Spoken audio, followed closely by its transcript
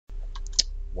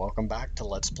Welcome back to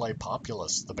Let's Play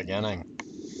Populous, the beginning.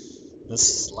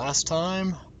 This last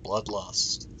time,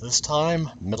 Bloodlust. This time,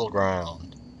 Middle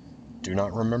Ground. Do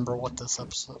not remember what this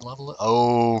episode level is.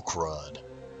 Oh, crud.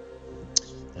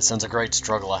 It sends a great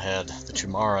struggle ahead. The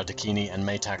Chumara, Dakini, and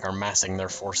Maytak are massing their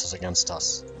forces against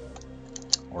us.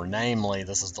 Or namely,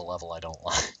 this is the level I don't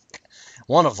like.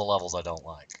 One of the levels I don't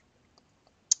like.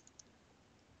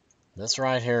 This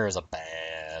right here is a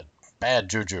bad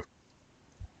juju.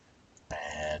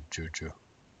 Bad juju.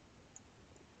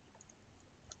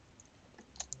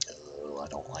 I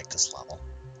don't like this level.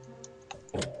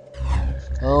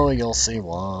 Oh, you'll see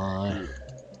why.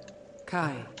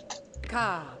 Kai.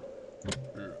 Ka.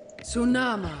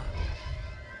 Tsunama.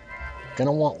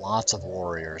 Gonna want lots of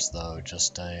warriors though,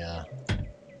 just a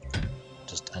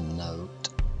note.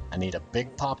 I need a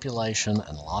big population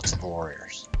and lots of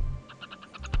warriors.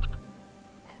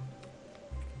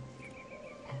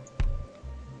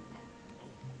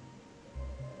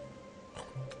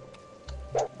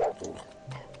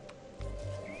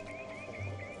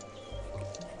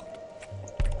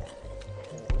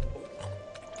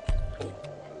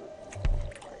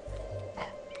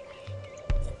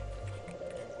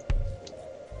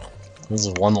 This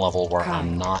is one level where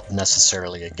I'm not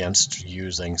necessarily against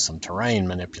using some terrain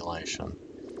manipulation,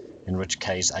 in which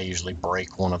case I usually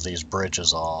break one of these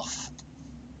bridges off.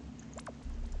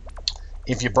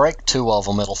 If you break two of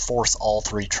them, it'll force all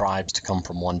three tribes to come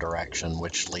from one direction,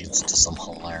 which leads to some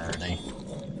hilarity.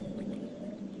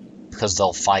 Because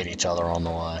they'll fight each other on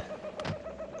the way.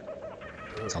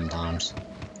 Sometimes.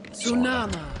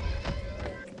 Tsunama. Sorta.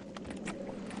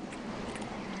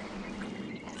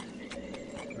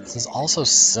 This is also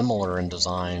similar in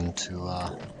design to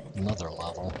another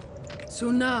level.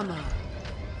 Tsunama.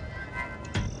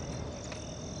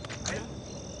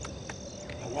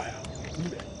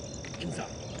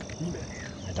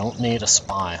 I don't need a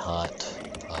spy hut,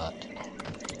 but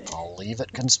I'll leave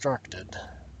it constructed.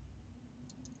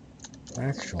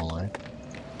 Actually,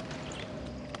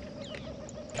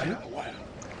 I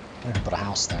can put a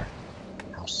house there.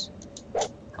 House.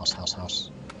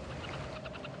 House.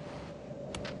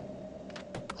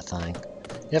 I think.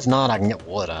 If not, I can get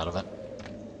wood out of it.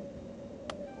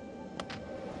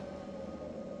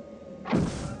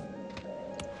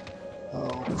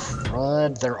 Oh,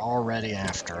 crud, they're already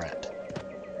after it.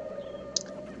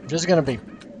 I'm just gonna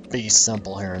be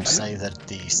simple here and say that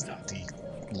the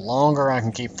longer I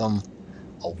can keep them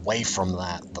away from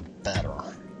that, the better.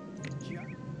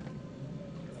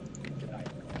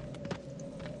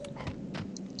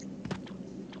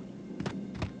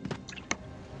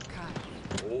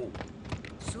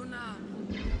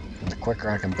 And the quicker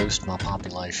I can boost my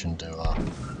population to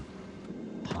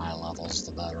high levels,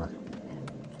 the better.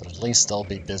 But at least they'll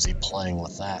be busy playing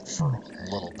with that for a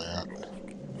little bit.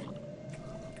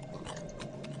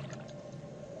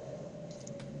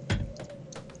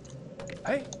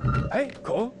 Hey,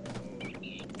 go.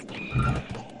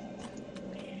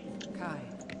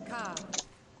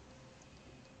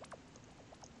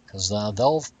 Because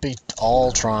they'll be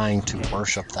all trying to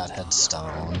worship that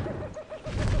headstone.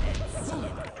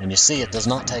 And you see, it does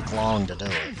not take long to do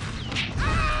it.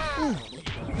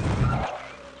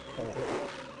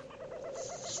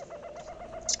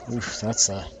 Oof, that's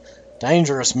a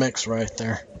dangerous mix right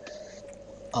there.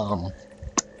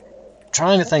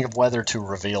 Trying to think of whether to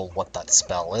reveal what that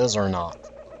spell is or not.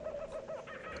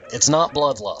 It's not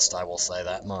Bloodlust, I will say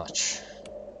that much.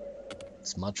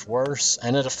 It's much worse,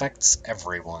 and it affects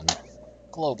everyone.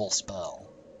 Global spell.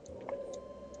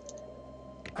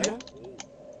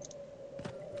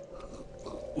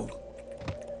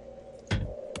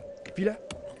 Vila.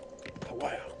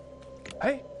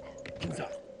 Hey.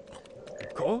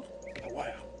 Go.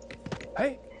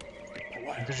 Hey.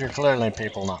 Because you're clearly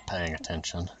people not paying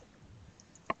attention.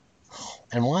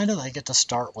 And why do they get to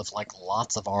start with, like,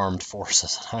 lots of armed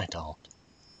forces and I don't?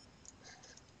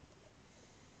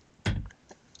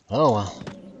 Oh well.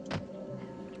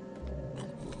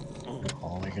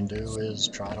 All we can do is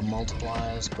try to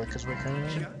multiply as quick as we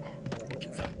can.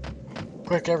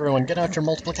 Quick, everyone, get out your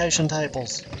multiplication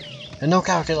tables! And no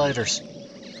calculators!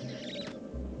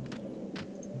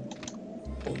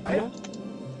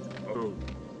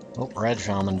 Oh, red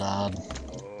shaman died.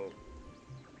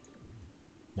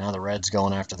 Now the red's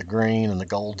going after the green, and the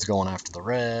gold's going after the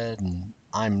red, and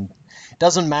it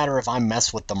doesn't matter if I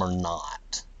mess with them or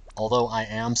not. Although I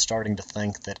am starting to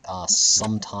think that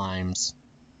sometimes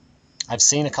I've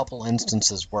seen a couple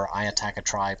instances where I attack a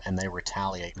tribe and they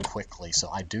retaliate quickly, so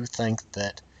I do think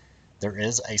that there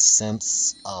is a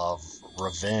sense of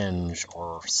revenge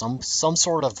or some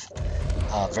sort of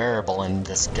variable in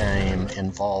this game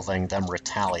involving them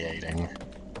retaliating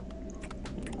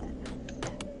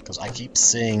Because I keep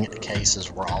seeing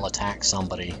cases where I'll attack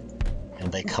somebody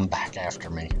and they come back after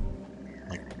me,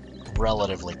 like,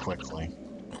 relatively quickly.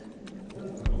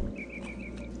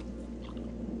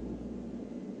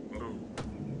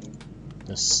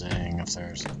 Just seeing if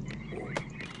there's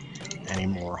any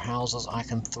more houses I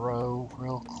can throw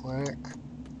real quick.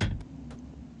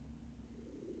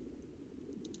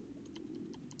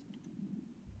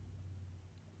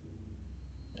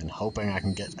 And hoping I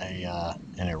can get a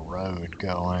road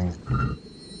going.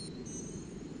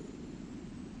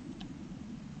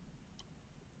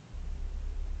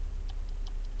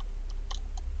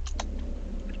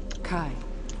 Kai.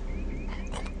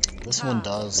 This one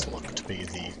does look to be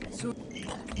the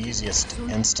easiest to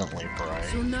instantly break.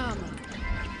 Tsunami.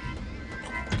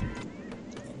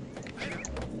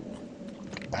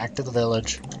 Back to the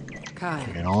village. Kai.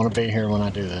 You don't want to be here when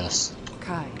I do this.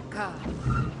 Kai. Ka.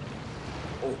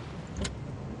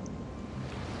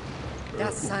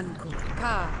 Dasanku.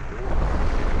 Ka.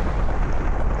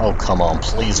 Oh, come on,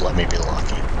 please let me be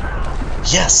lucky.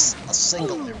 Yes! A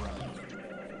single arrow.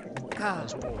 Ka.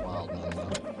 Those poor wild men, though.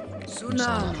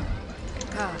 Tsunami.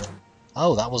 Ka.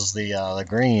 Oh, that was the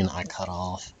green I cut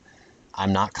off.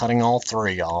 I'm not cutting all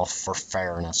three off for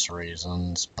fairness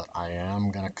reasons, but I am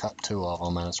going to cut two of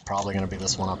them, and it's probably going to be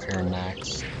this one up here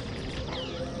next.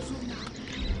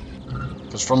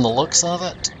 Because from the looks of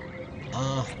it,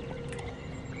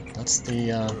 that's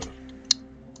the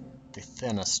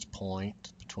thinnest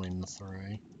point between the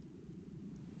three.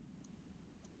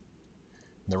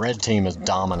 The red team is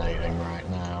dominating right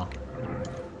now.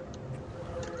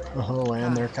 Oh,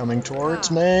 and they're coming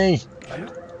towards me!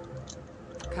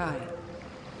 Kai.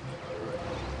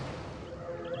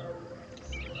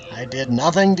 I did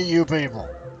nothing to you people!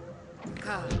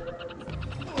 Ka.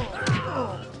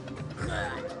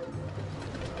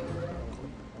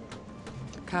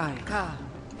 Kai. Ka.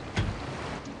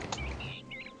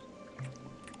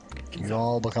 You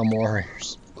all become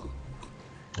warriors.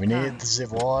 We need the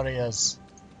warriors.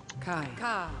 Kai.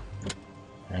 Ka.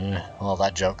 Well,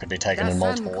 that joke could be taken in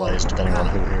multiple ways depending on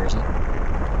who hears it.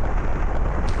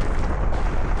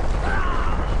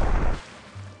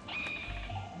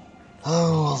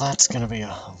 Oh, well, that's going to be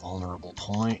a vulnerable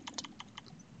point.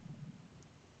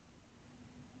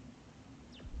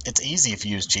 It's easy if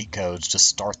you use cheat codes to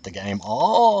start the game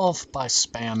off by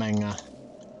spamming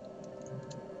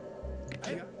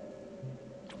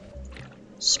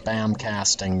spam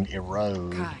casting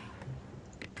erode. Kai.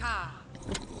 Ka.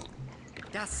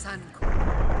 Dasanku.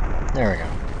 There we go.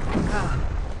 Ka.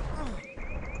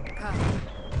 Ka.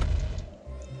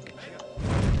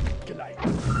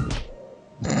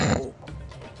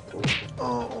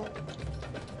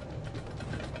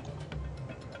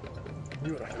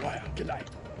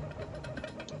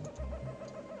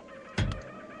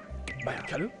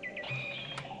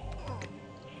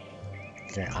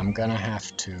 Okay, I'm gonna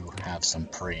have to have some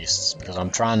priests because I'm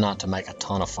trying not to make a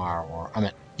ton of fire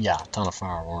a ton of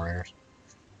fire warriors.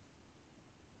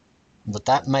 But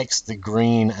that makes the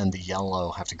green and the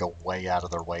yellow have to go way out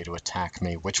of their way to attack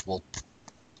me, which will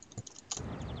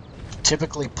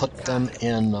typically put them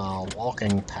in a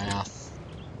walking path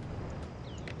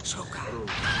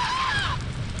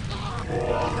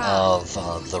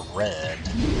of the red.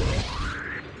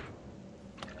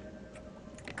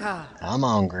 Ka. Come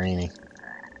on, Greenie.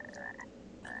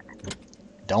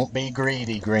 Don't be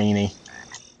greedy, Greenie.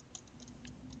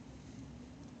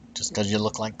 Just because you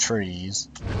look like trees.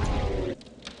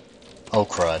 Oh,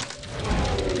 crud.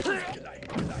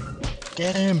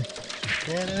 Get him!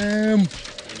 Get him!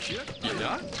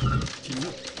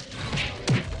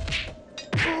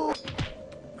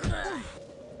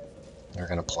 They're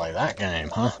gonna play that game,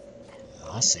 huh?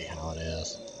 I see how it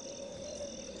is.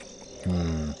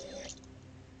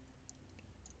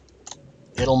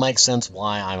 It'll make sense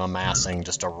why I'm amassing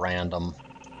just a random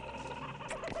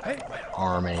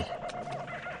army.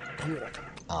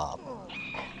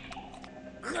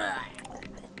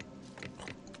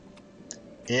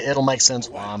 It'll make sense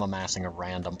why I'm amassing a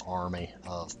random army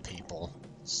of people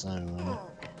soon.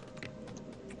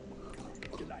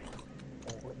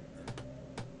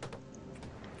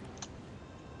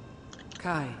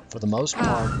 Kai. For the most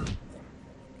part,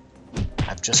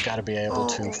 I've just got to be able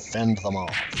to fend them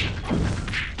off.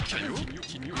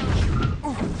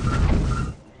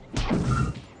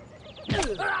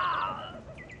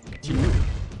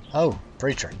 Oh,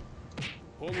 preacher.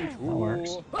 That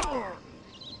works.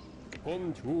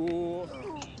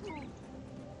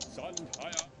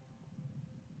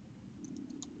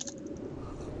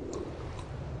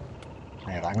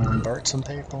 Hey, if I can convert some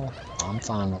people, I'm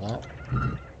fine with that.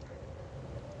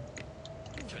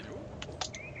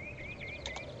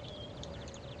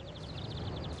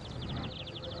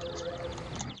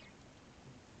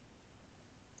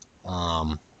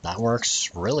 That works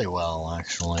really well,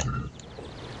 actually.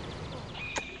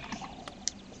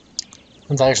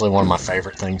 It's actually one of my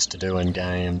favorite things to do in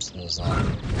games is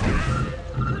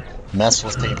mess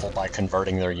with people by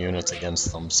converting their units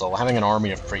against them. So having an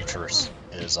army of creatures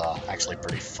is actually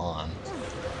pretty fun.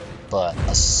 But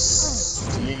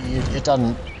it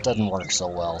doesn't work so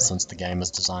well since the game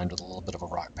is designed with a little bit of a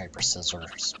rock paper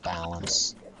scissors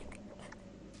balance.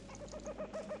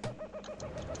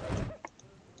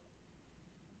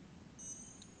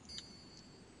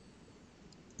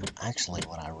 Actually,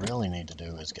 what I really need to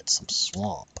do is get some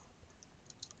swamp.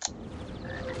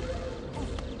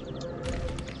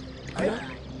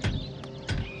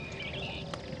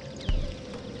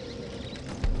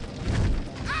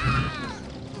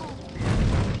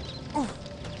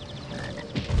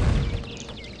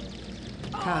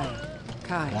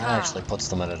 That actually puts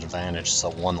them at an advantage, so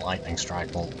one lightning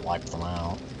strike won't wipe them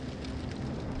out.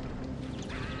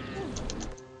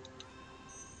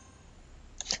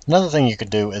 Another thing you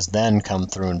could do is then come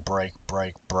through and break,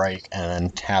 and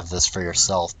then have this for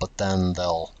yourself, but then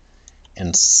they'll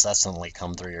incessantly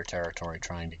come through your territory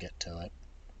trying to get to it.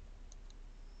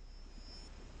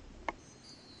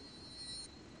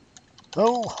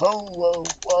 Oh, ho, whoa,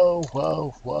 whoa,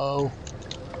 whoa, whoa.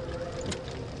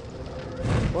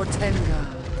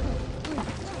 Ortenga.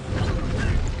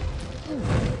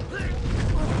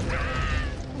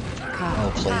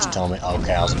 Oh, please tell me.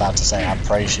 Okay, I was about to say, I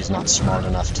pray she's not smart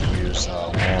enough to use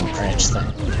land bridge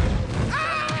thing.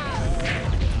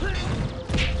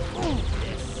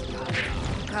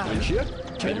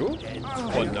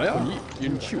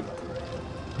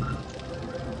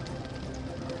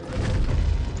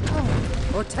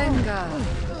 Ortenga.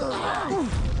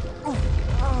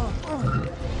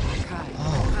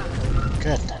 Oh,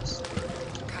 goodness.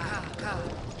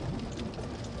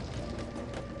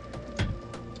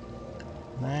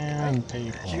 Man,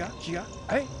 people.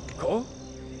 Hey, go.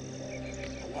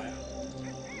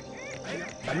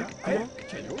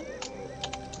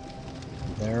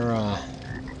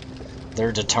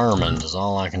 They're determined, is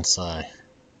all I can say.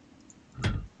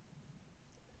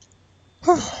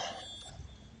 Whew.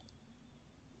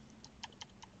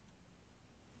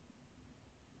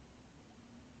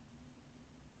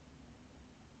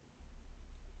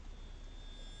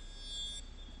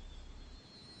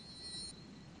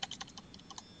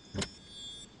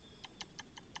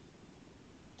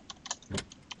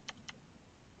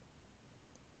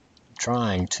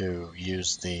 Trying to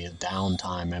use the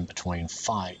downtime in between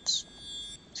fights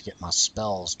to get my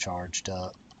spells charged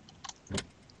up.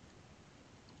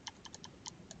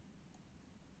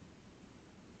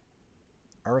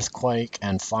 Earthquake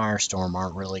and Firestorm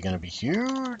aren't really going to be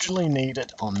hugely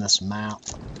needed on this map.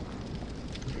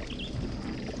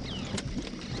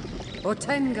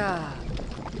 Ortenga.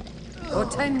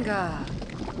 Ortenga.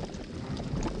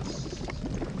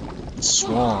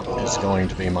 Swamp is going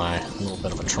to be my little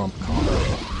bit of a trump card.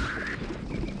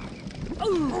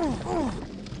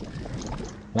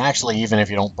 And actually, even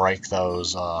if you don't break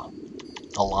those, a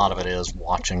lot of it is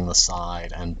watching the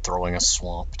side and throwing a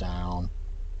swamp down.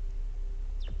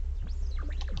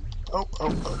 Oh,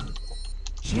 oh, oh.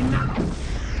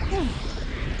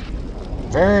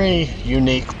 Very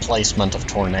unique placement of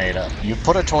tornado. You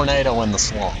put a tornado in the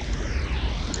swamp.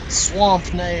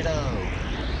 Swamp-nado!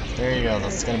 There you go,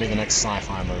 that's gonna be the next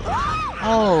sci-fi movie.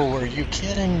 Oh, are you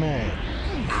kidding me?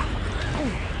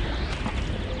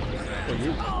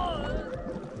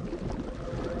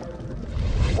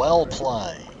 Well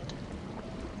played.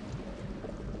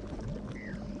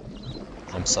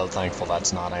 I'm so thankful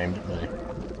that's not aimed at me.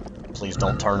 Please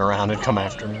don't turn around and come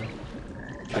after me.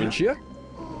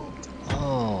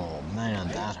 Oh, man,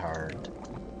 that hurt.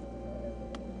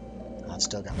 I've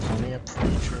still got plenty of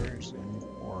preachers and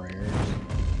warriors.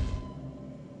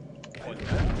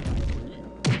 Okay.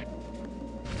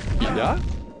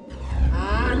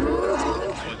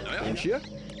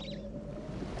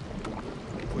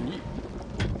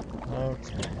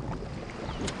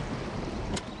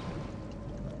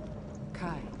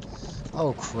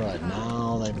 Oh crud,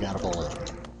 now they've got a balloon.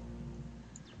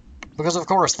 Because of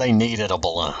course they needed a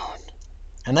balloon.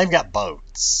 And they've got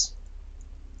boats.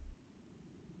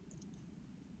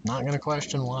 Not gonna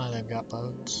question why they've got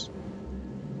boats.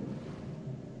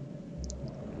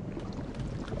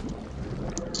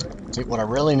 See, what I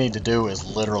really need to do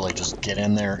is literally just get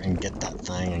in there and get that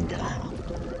thing and get out.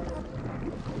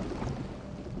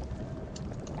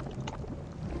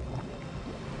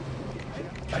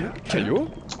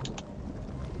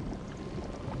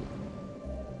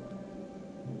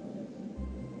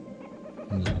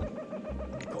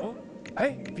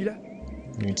 Hey, Villa.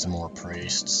 Need some more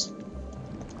priests.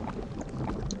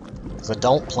 Because I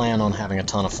don't plan on having a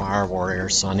ton of fire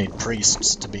warriors, so I need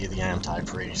priests to be the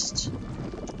anti-priests.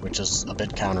 Which is a bit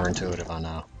counterintuitive, I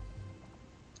know.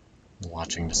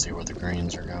 Watching to see where the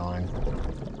greens are going.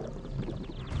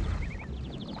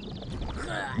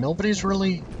 Nobody's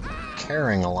really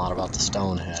caring a lot about the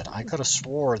Stonehead. I could have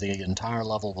swore the entire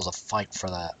level was a fight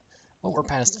for that. But we're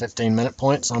past the 15-minute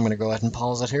point, so I'm going to go ahead and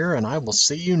pause it here, and I will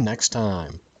see you next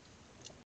time.